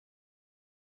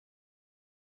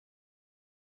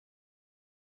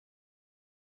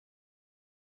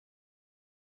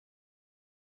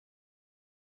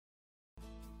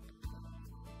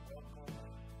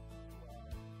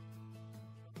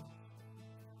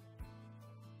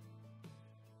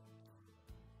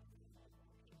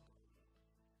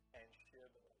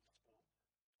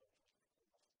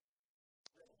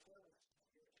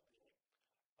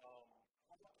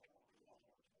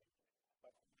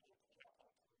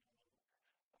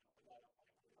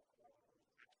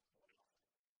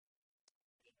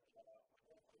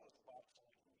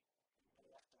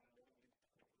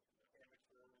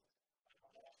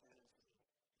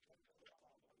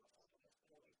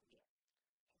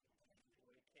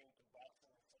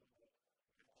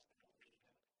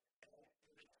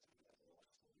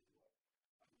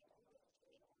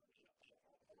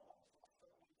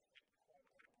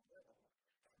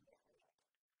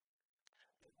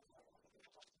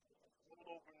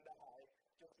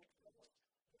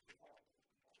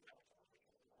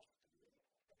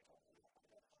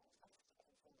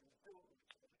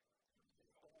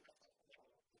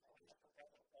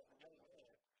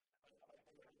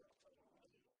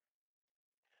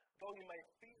although you may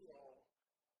feel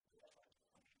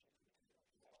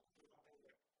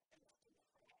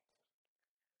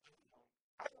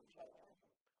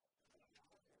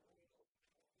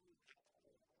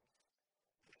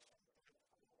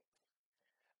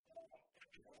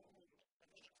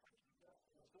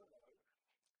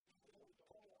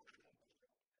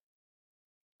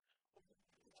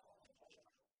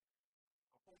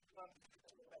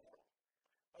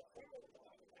a prayer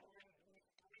in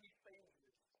these three phases.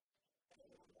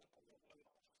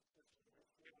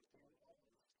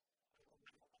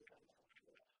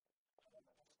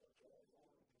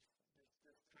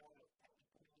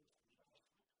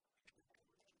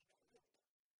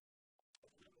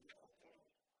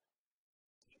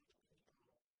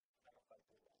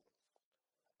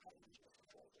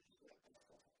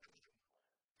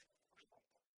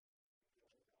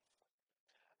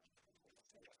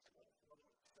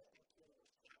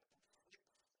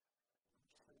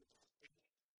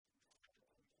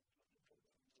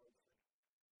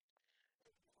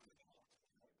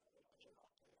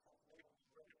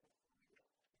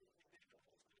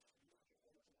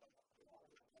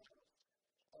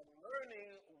 Of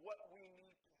learning what we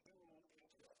need to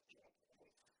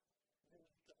do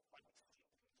to fight.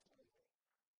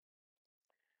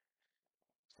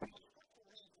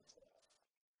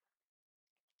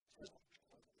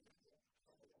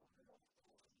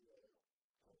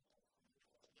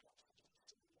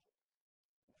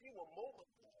 We were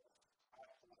mobilized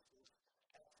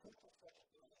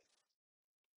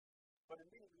but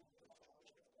immediately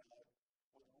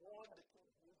was warned that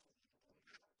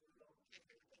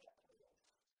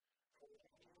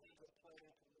we were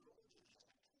planning to move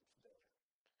there.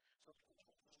 So we were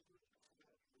told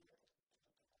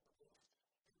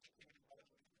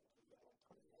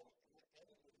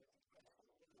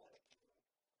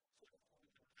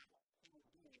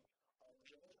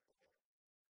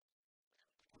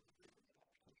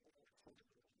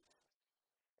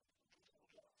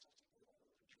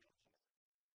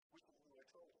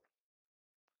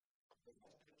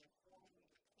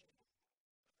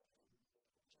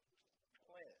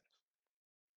plans.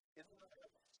 Isn't that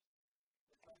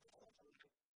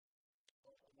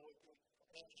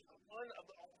one of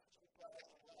the officers one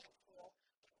night went outside and were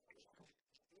two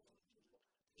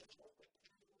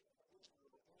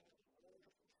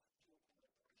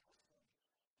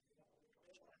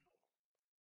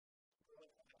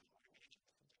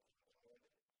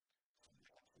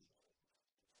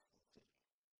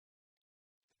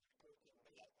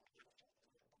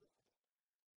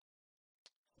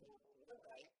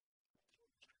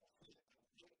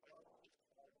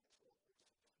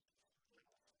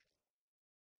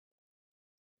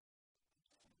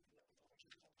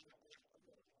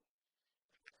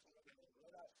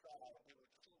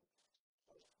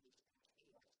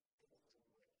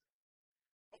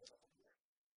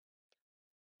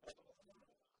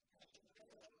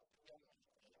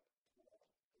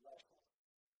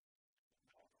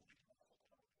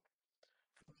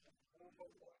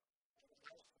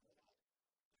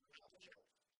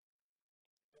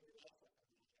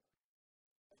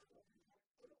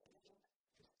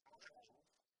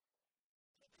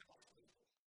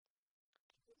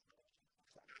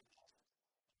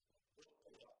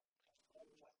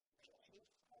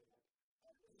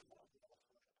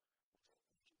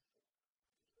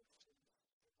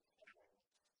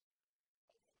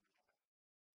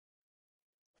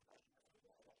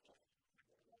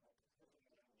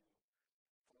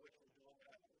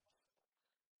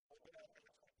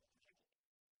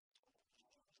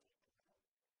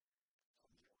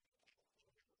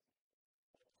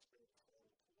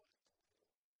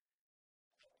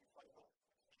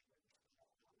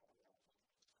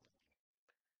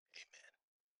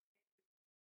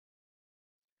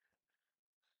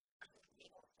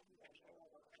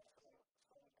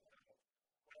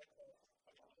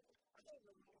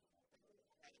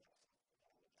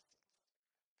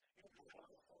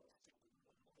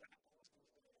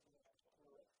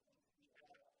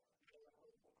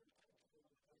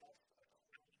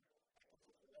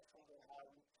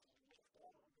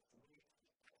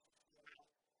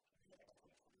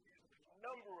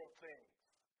number of things.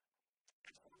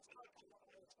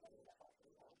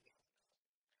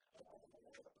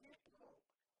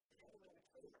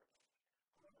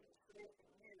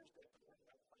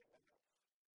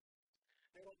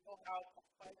 They don't know how to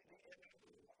fight the enemy.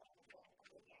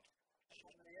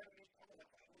 When the enemy comes,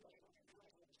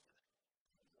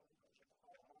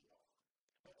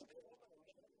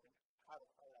 how to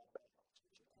fight our battle.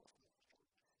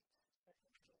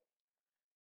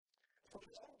 So we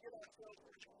don't get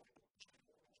ourselves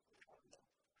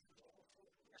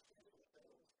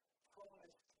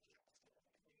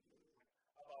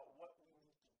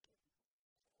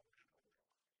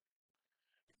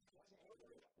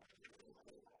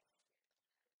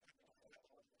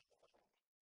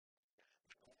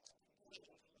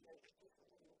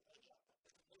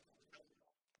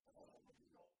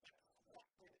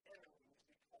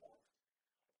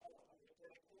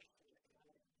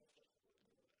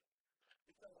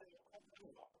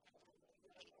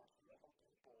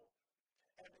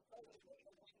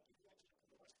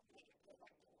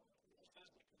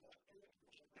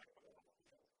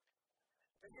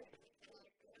We're not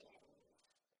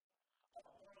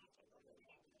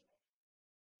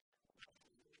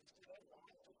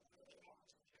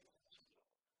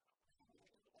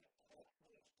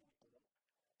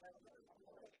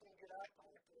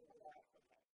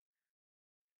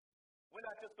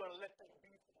just going to let them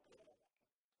be.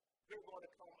 We're going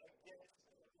to come against.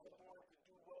 We're going to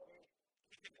do what we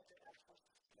need to actually.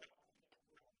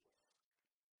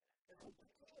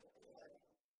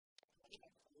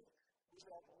 We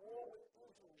have war with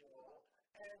Israel,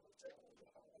 and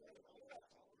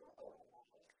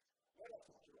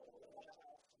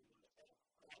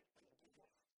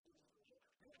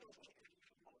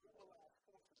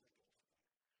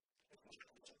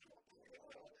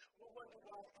we're wondering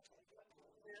why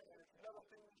there is another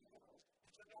thing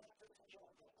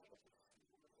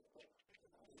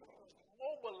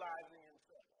mobilizing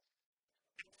himself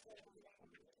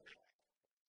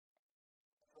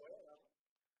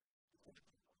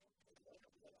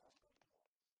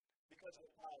because of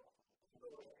power.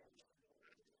 Because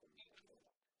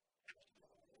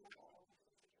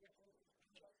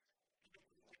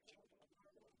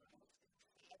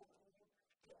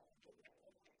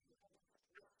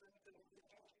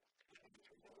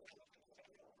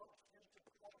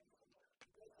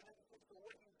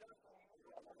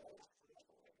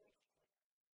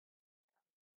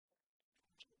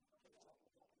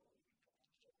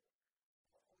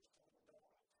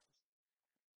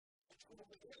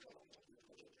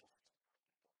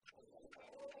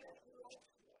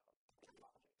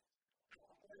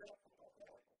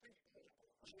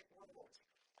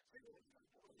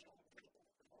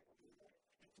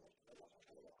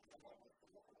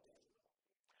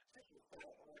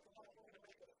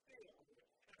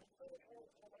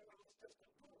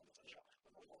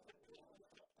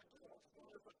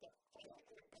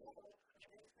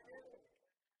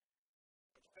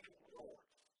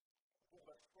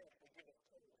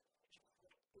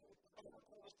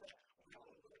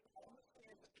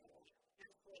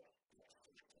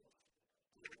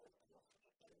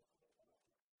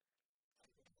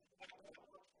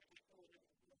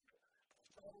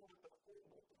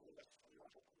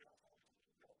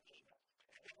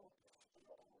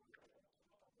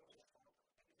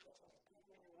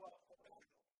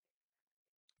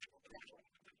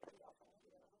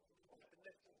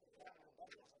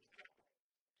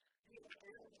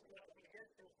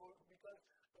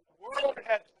the world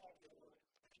has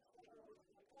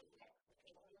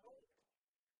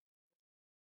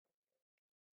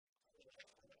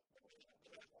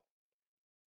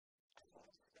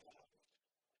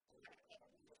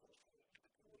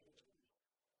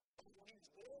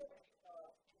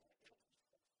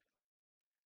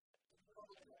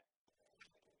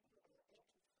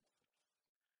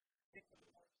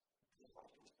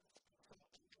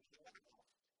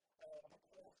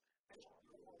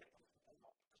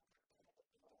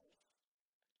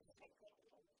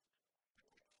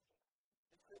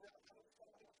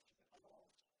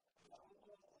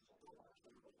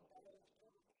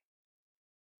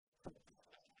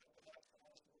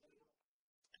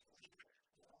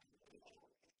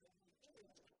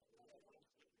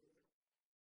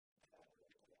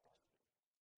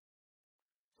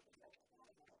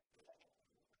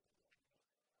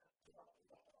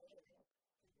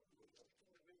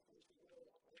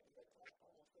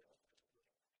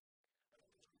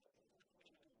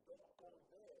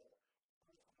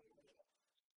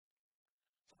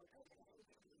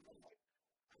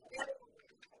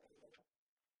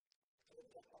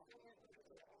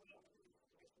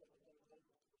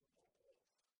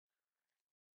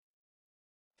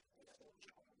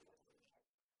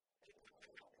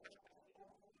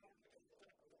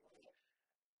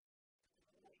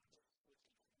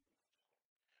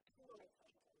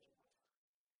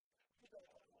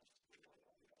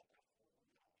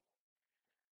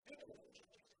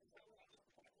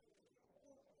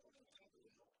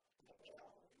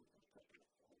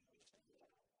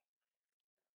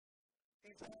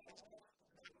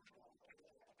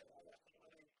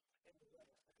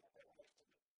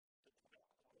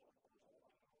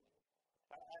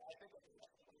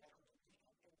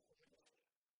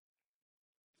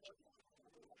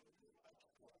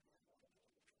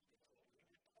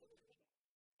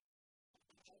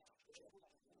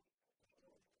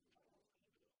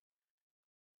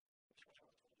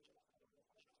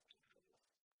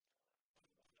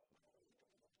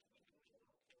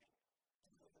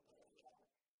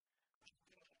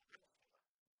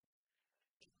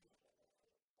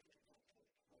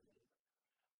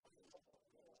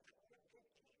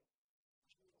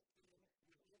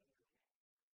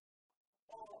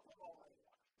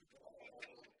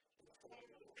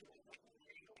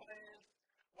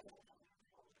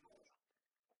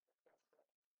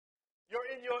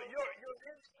in your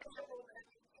internal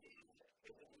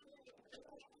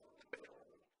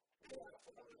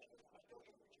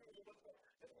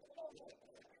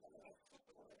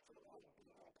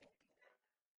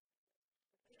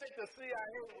you think the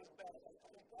CIA was bad.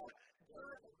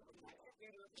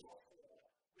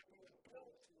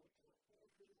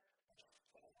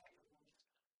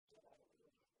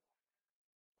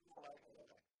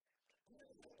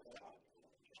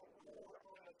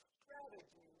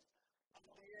 Strategies of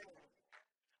the enemy.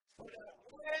 So that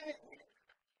when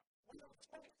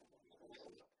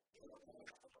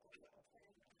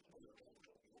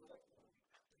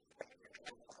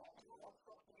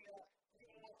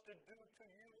to do to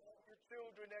you and your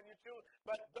children and your children.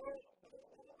 But don't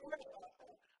worry about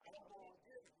that. I'm going to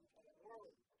give you a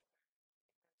word.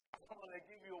 I'm going to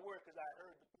give you a word because I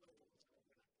heard the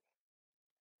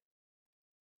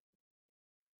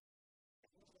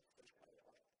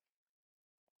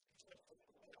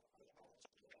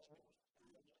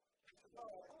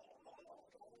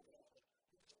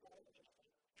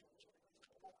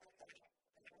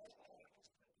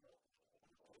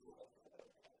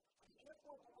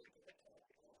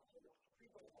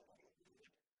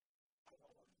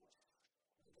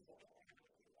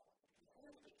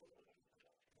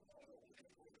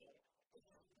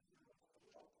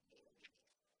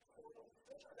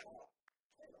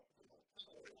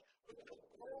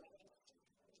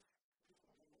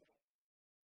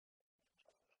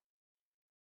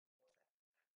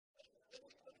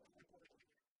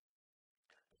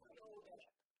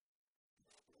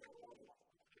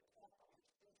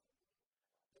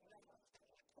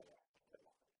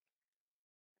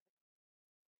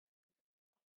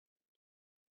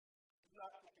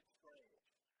not to be strange.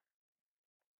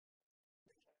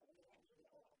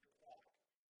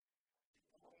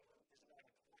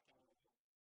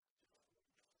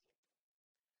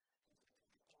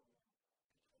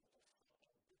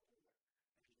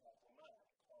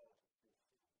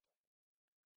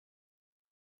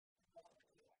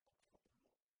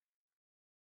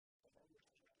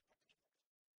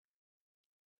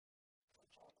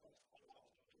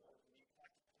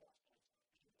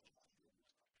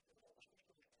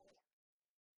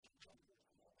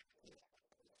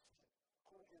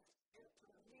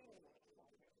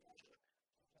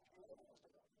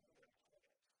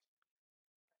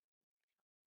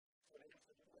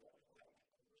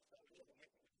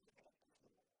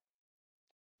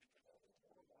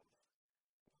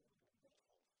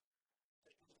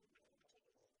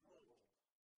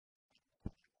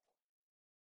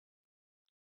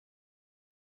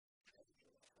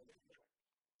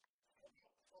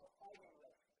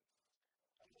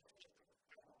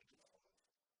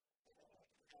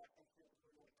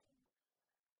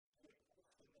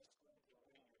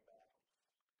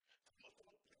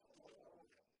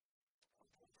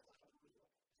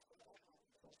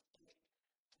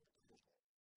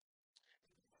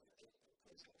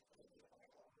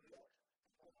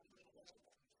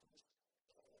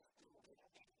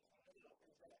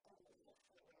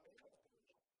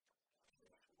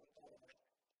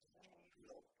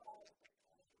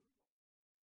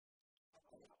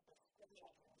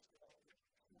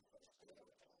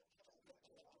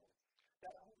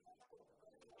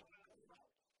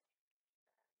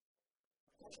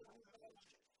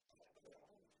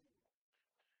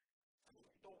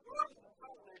 The word of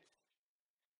knowledge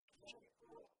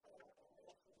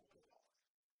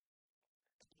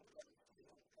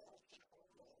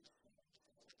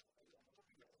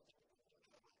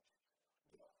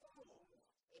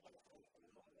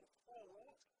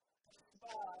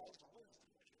by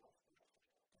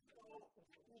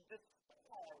you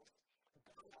despise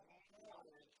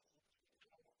knowledge.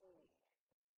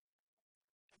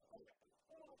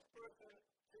 Person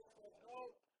says, no,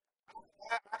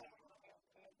 I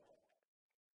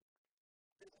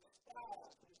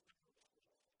despise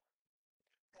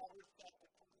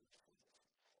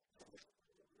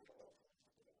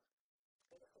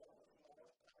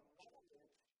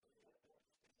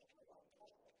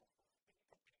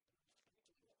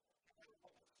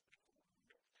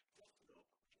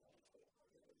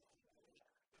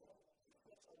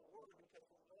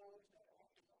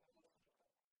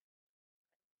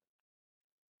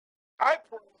I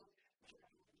pray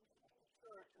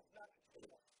church is not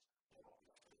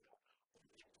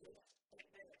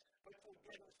but to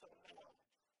give us some knowledge.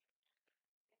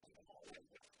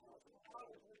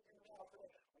 Knowledge with you now so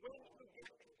that when you get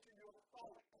into your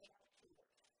fight,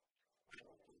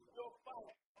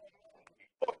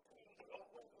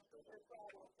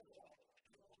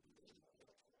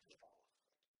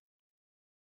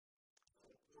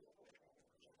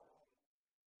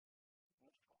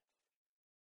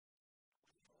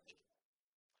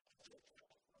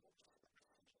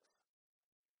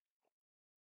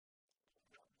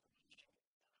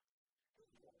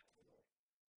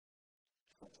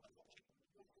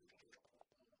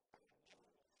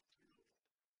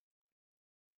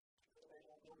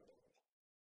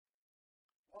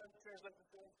 translation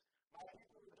says, my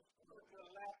people are destroyed for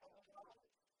lack of knowledge.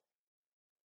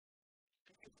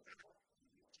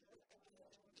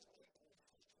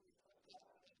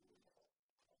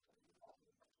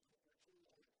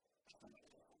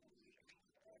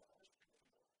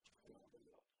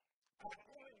 I'm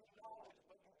giving you knowledge,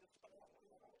 but you despise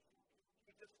knowledge.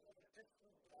 You just want to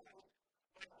disregard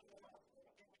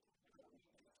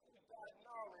God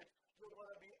knowledge. You're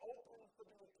going to be open to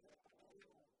the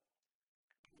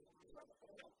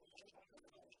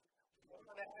You're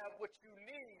going to have what you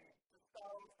need to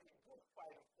start a good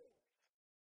fight of faith.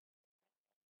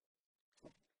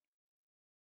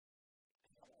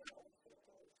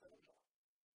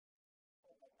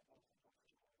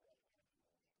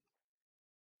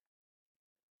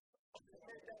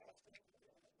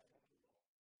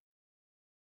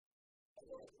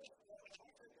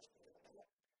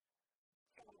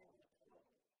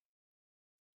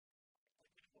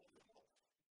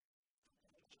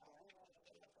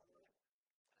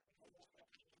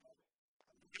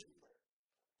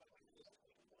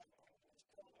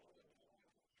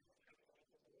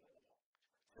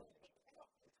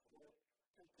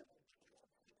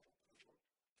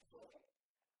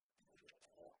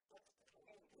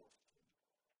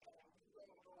 I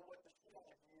don't know what the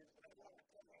strategy is, but I got to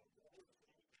tell you,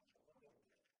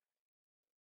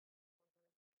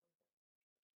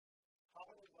 how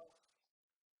many of us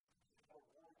are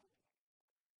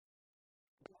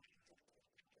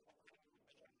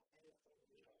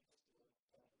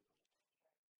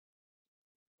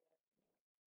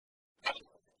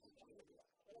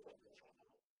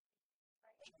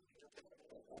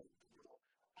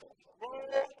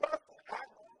worried?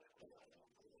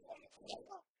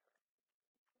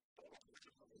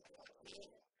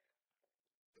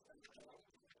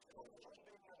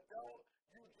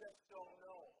 You just don't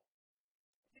know.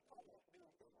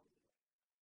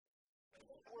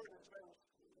 The word is very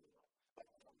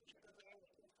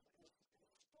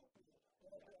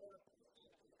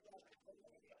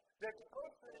that the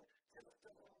person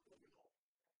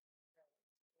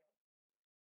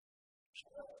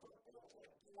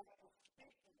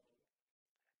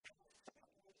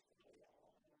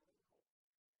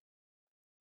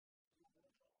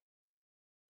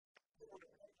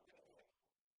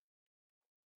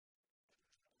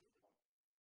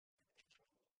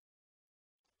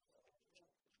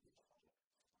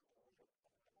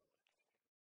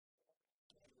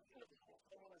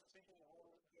someone is speaking a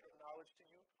word of knowledge to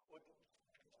you, or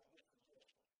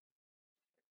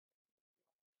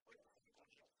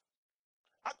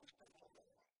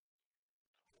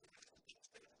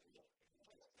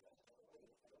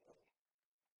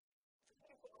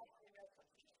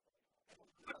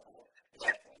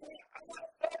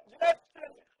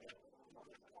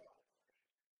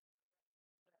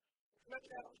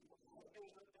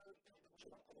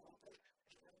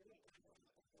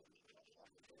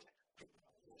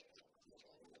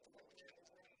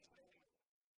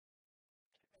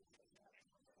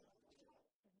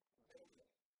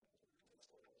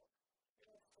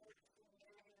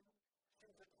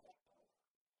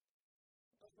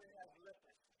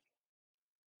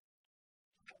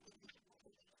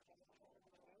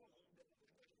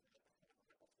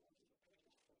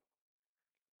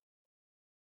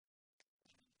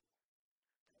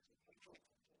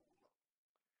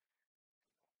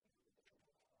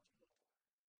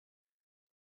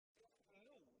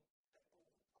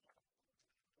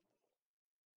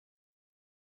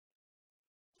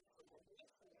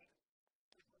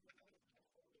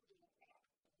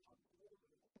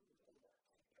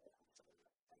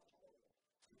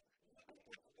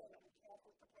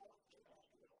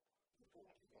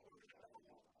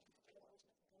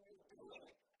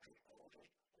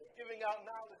giving out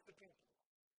knowledge to people.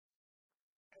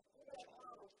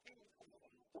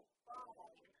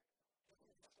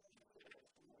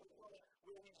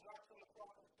 Where he drops on the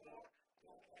prophet's door,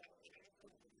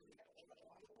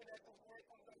 looking at the word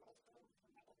from the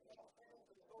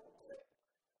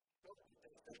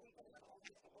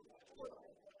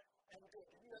and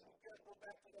he doesn't care to go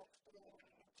back to that story.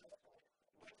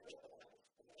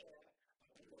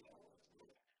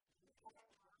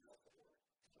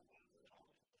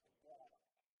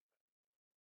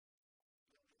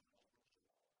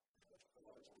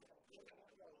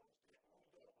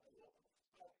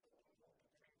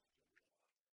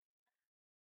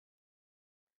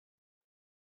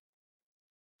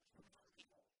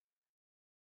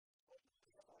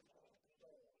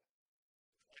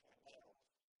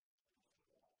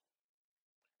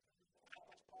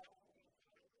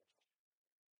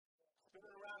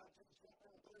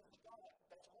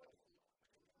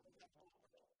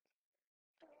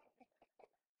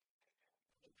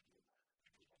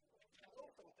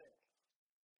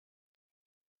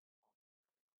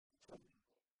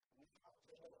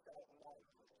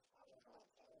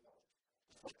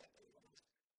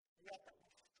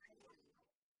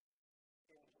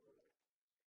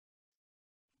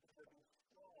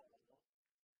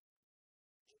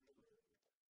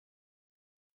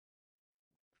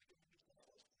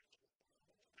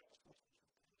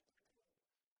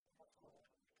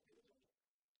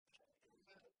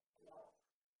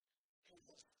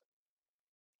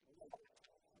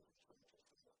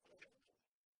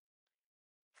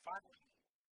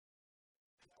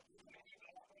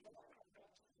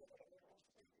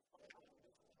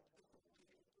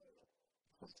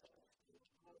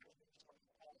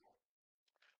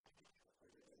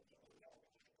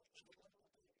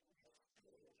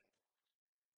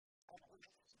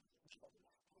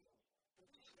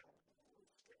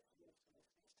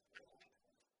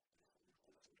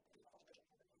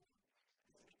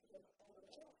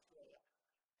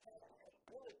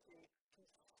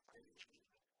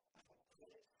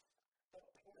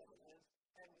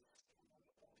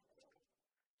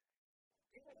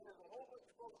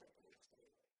 the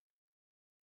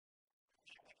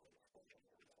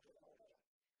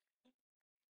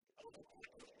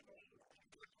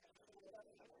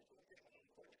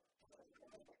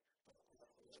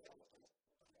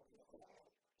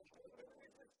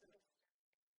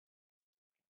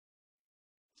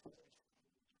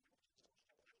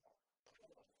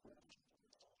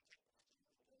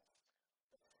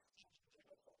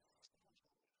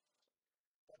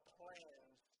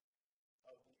plans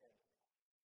of the enemy.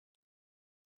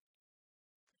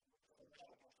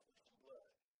 Blood.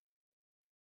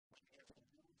 Against the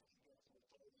youth, against the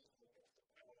authorities, against the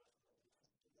power,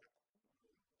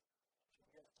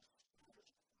 against the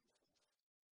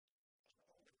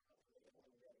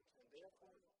and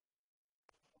therefore,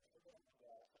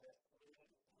 God, that able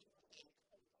to stand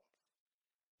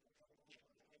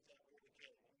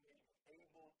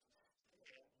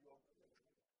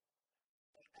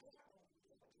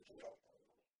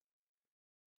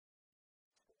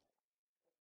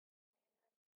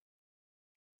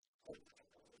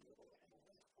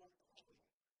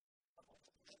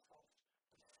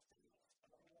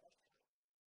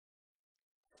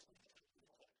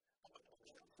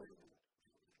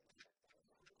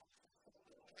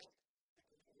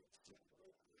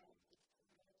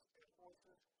your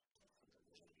forces.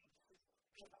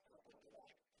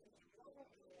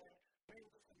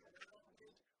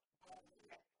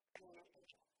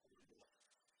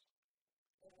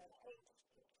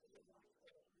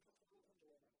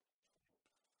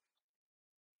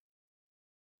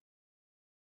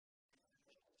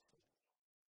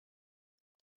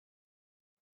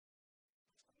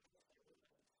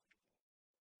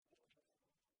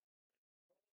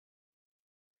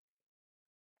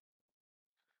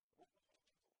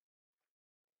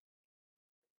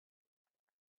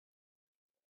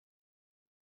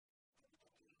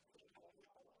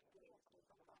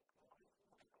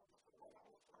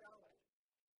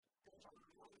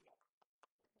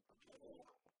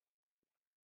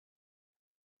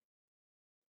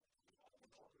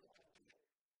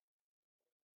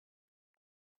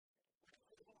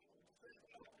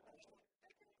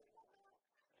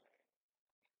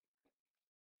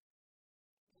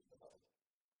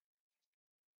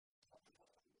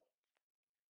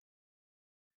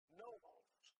 No.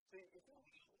 See, if you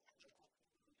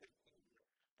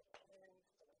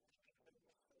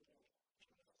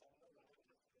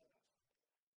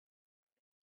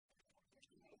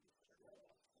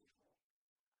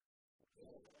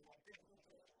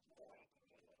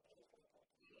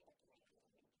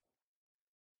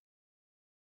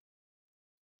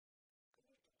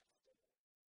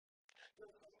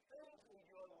things in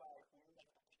your life,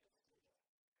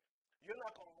 you're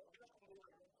not going to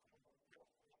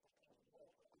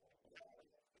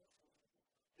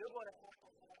you're going to have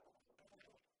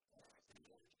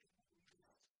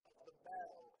the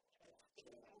battle.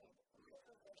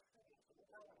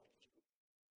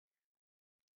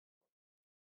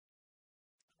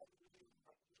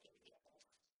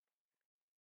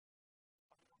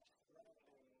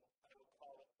 I would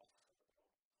call it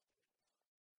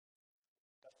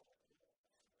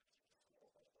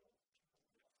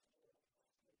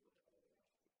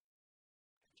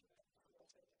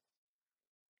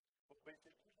but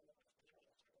basically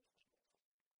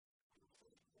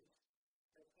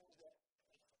the things that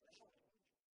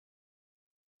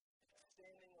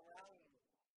standing around you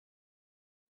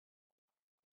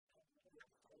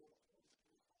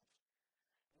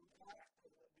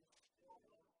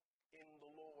in the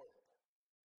Lord.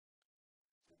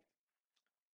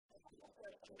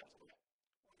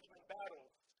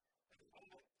 Battles.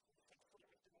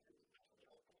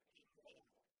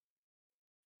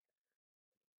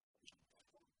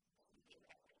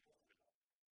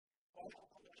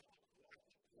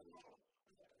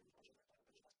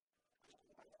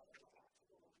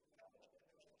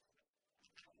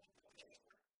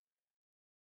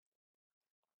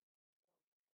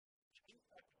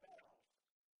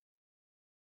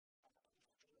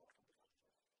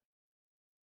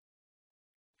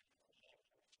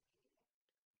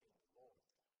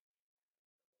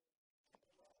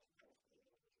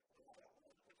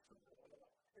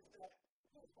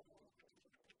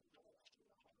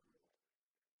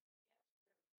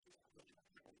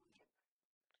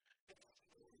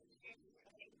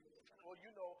 Well,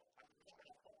 you know,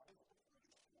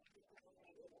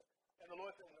 and the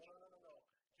Lord said, no, no, no, no, no.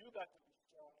 You got to be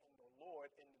strong in the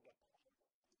Lord and the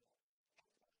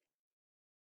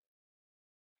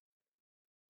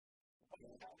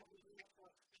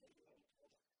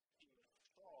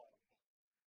strong.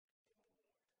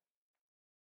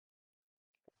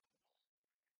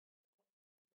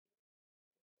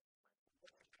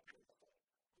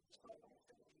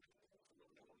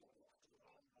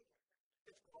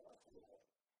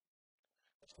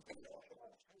 Tending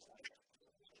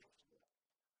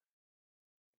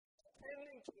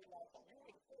to the life you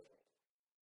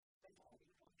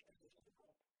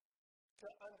to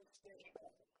understand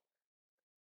better.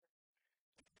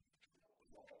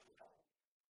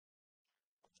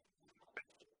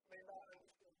 May not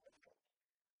understand better.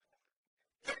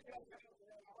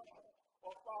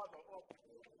 Or father, or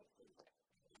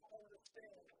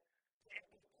understand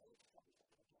every day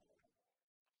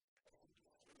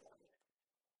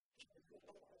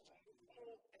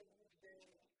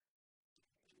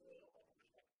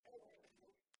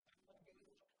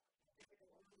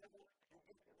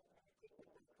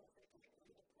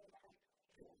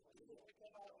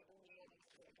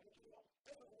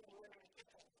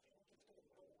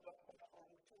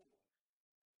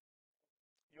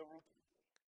your routine.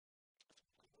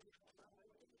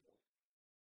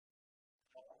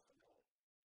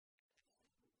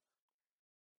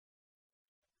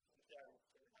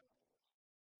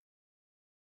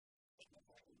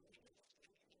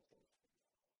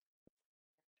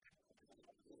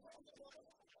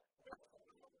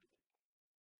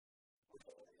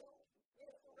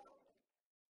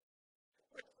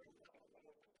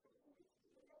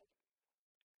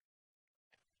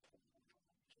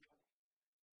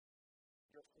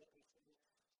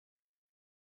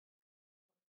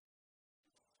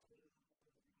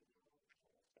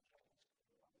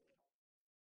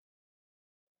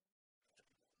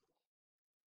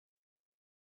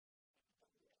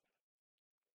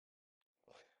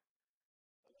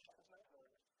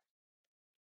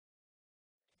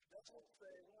 Don't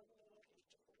say,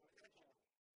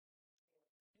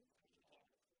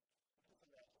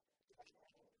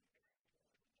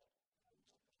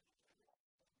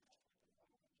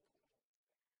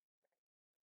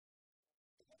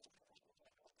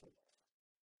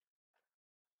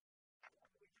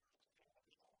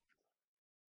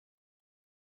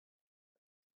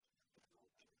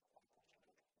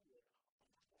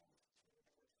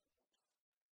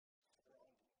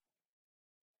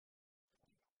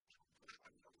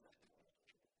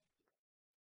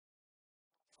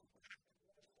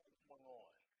 going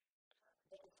on.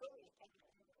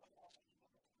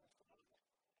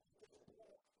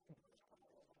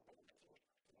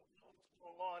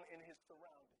 Going on in his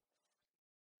surroundings.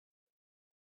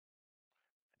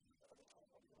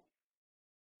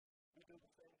 We do the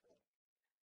same thing.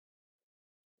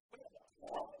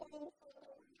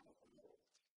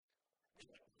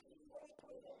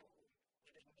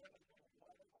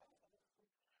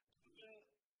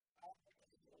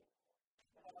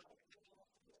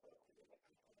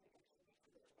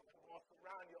 We're going to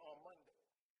surround you on Monday.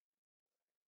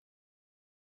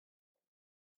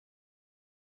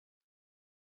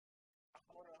 I'm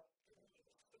going to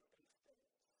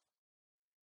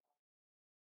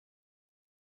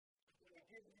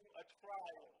give you a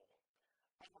trial.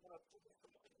 I'm going to put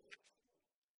some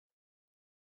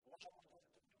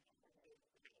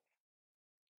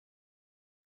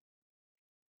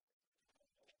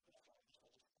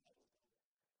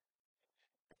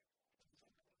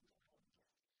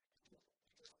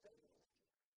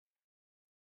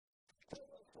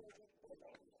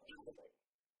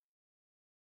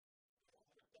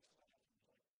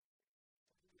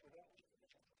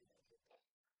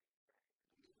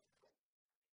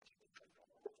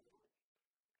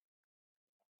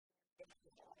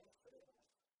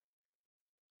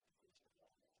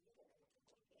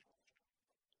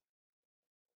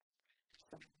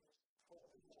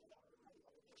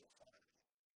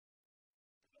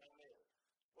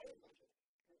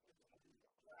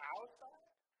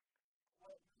outside.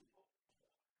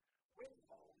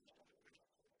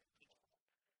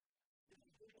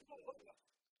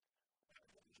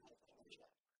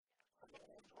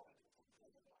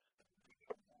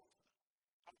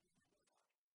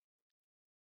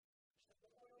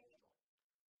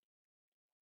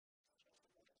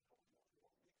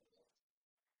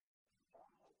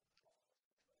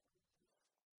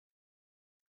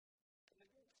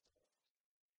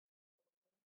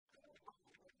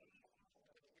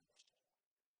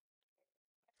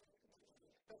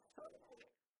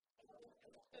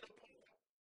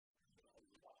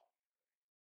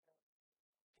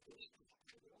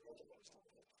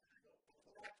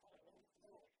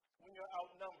 When you're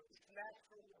outnumbered, it's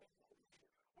natural.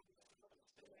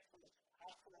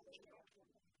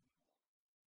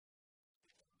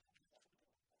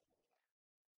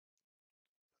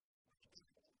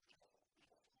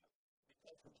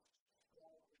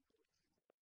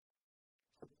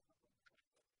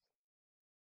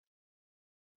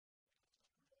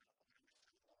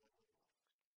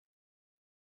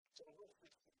 So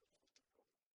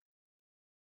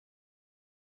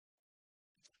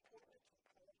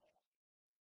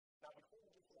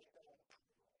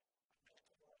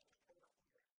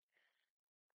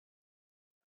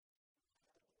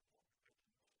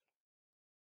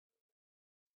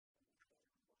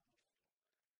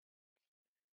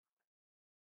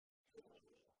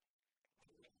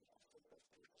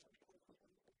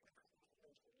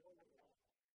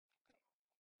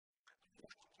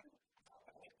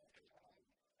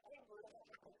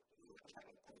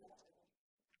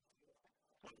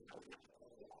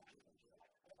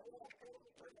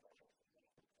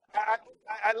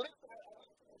I live.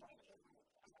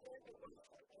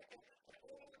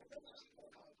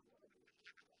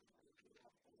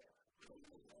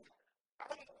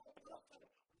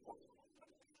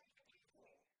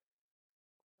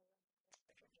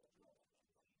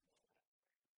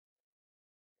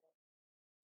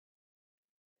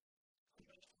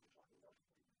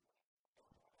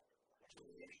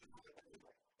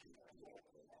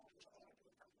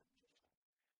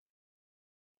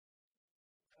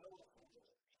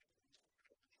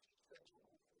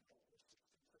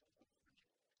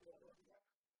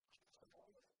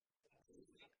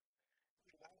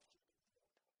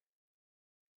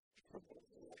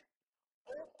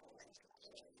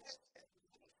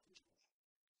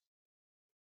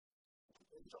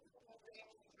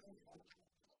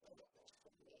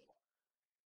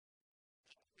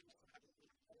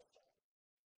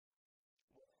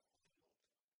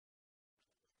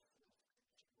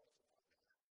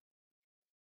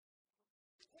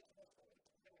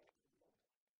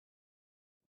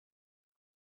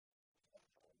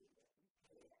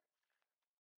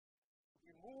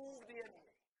 Remove the enemy.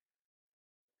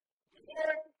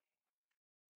 Lord,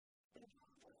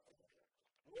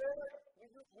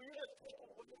 Lord, will you just take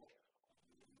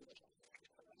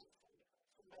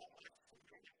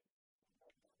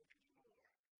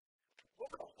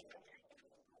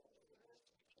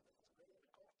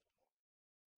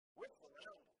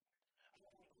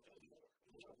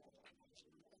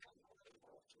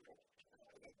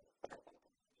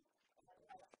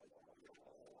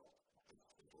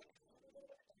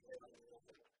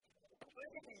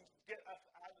please get us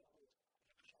out of here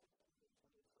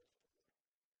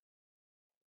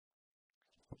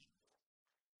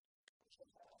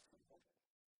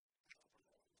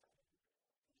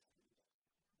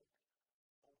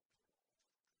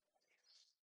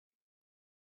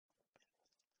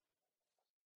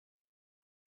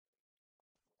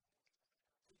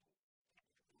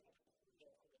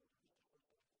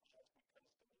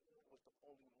with the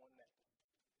only one that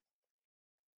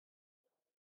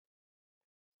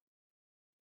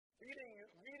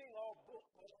reading all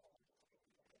books.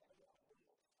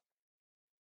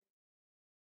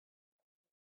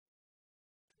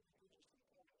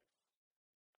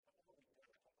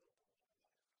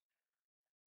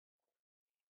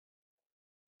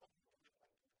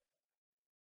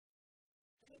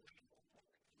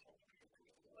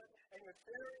 And you're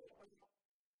sharing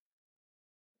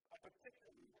a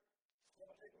particular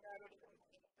subject matter.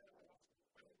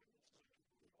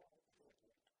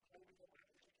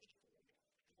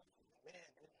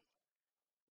 Man,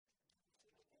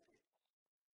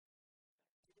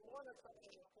 you want to talk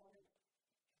about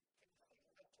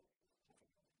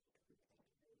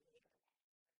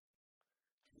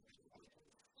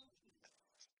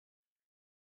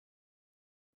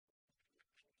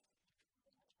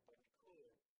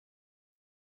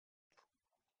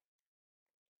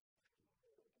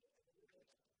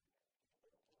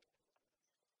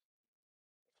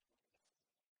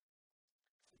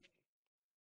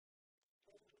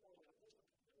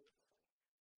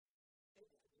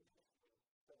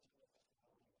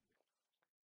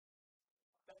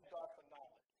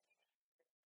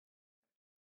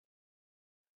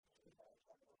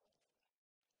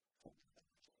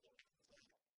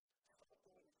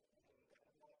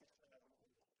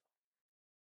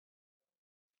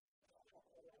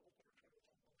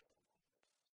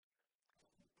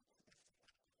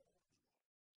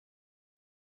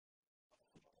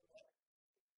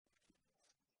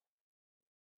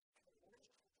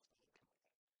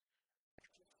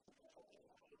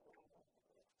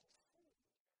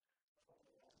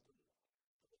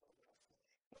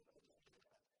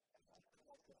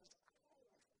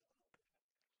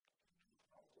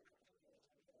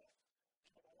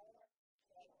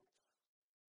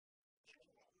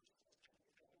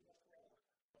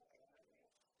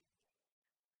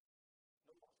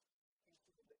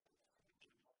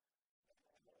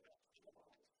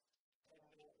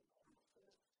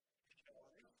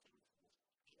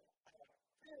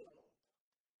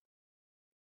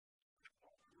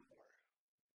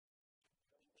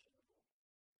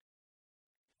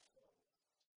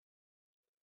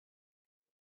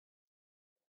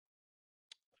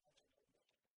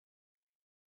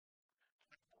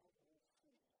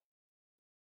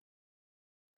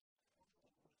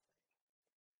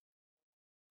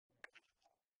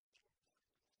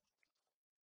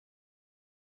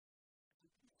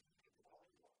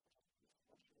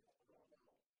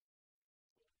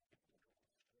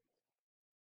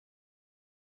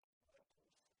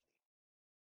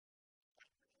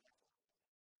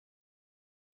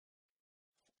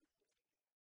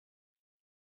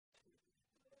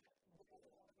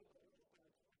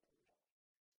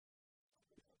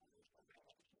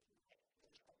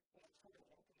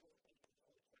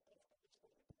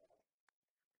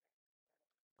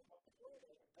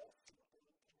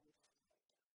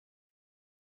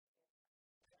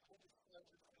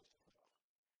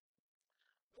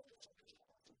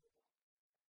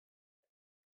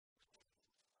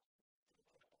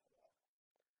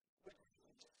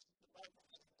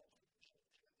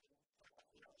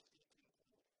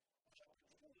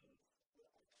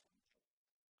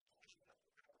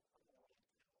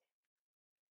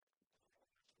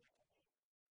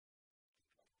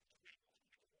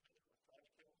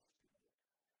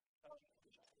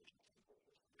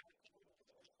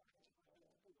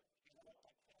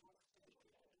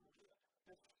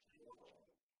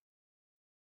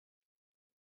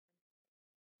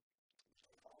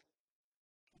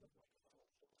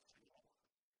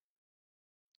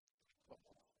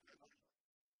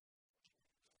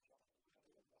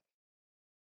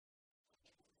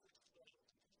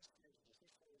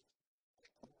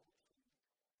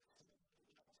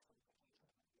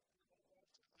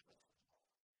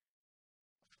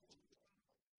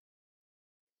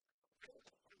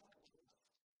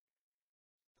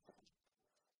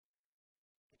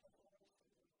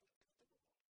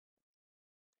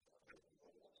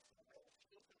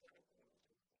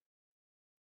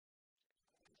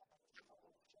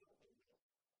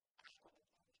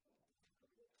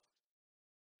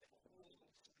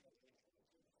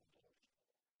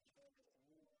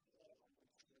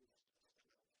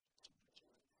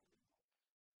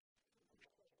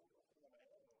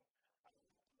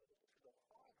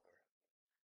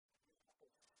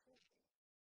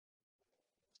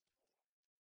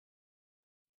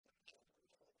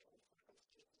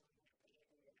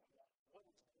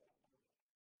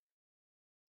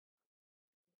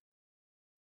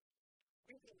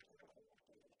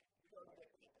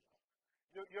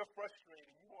You're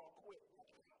frustrated. You want to quit.